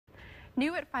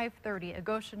New at 5:30, a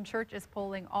Goshen church is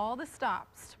pulling all the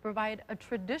stops to provide a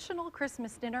traditional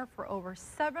Christmas dinner for over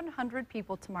 700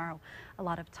 people tomorrow. A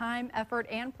lot of time, effort,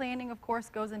 and planning, of course,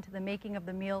 goes into the making of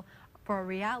the meal for a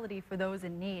reality for those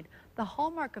in need. The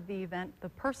hallmark of the event, the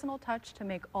personal touch to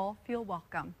make all feel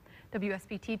welcome.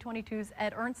 WSBT-22's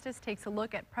Ed Ernstis takes a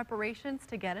look at preparations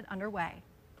to get it underway.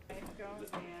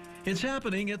 It's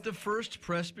happening at the First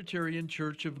Presbyterian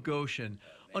Church of Goshen.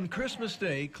 On Christmas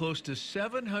Day, close to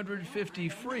 750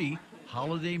 free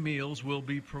holiday meals will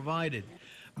be provided.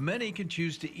 Many can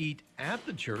choose to eat at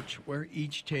the church, where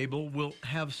each table will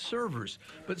have servers,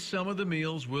 but some of the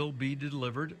meals will be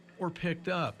delivered or picked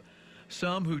up.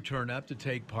 Some who turn up to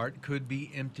take part could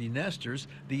be empty nesters,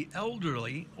 the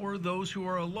elderly, or those who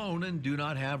are alone and do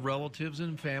not have relatives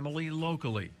and family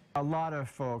locally. A lot of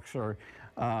folks are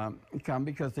come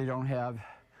because they don't have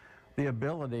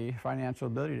the financial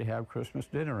ability to have Christmas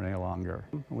dinner any longer.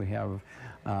 We have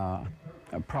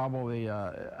probably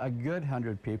a good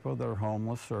 100 people that are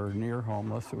homeless or near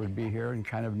homeless that would be here and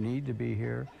kind of need to be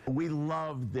here. We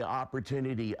love the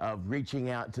opportunity of reaching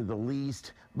out to the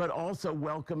least, but also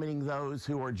welcoming those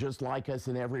who are just like us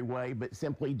in every way, but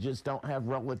simply just don't have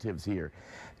relatives here.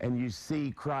 And you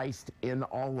see Christ in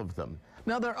all of them.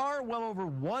 Now, there are well over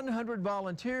 100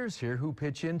 volunteers here who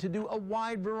pitch in to do a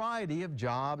wide variety of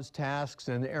jobs, tasks,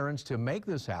 and errands to make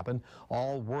this happen,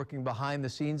 all working behind the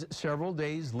scenes several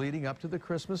days leading up to the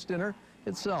Christmas dinner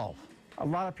itself. A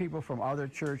lot of people from other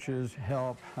churches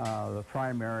help. The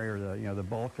primary, or the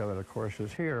bulk of it, of course,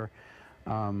 is here.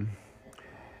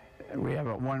 We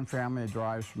have one family that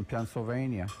drives from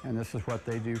Pennsylvania, and this is what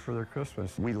they do for their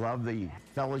Christmas. We love the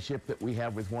fellowship that we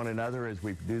have with one another as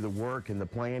we do the work and the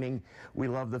planning. We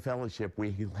love the fellowship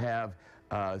we have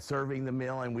serving the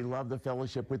meal, and we love the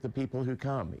fellowship with the people who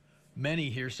come. Many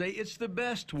here say it's the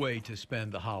best way to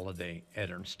spend the holiday. Ed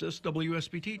Ernstis,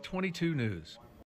 WSBT 22 News.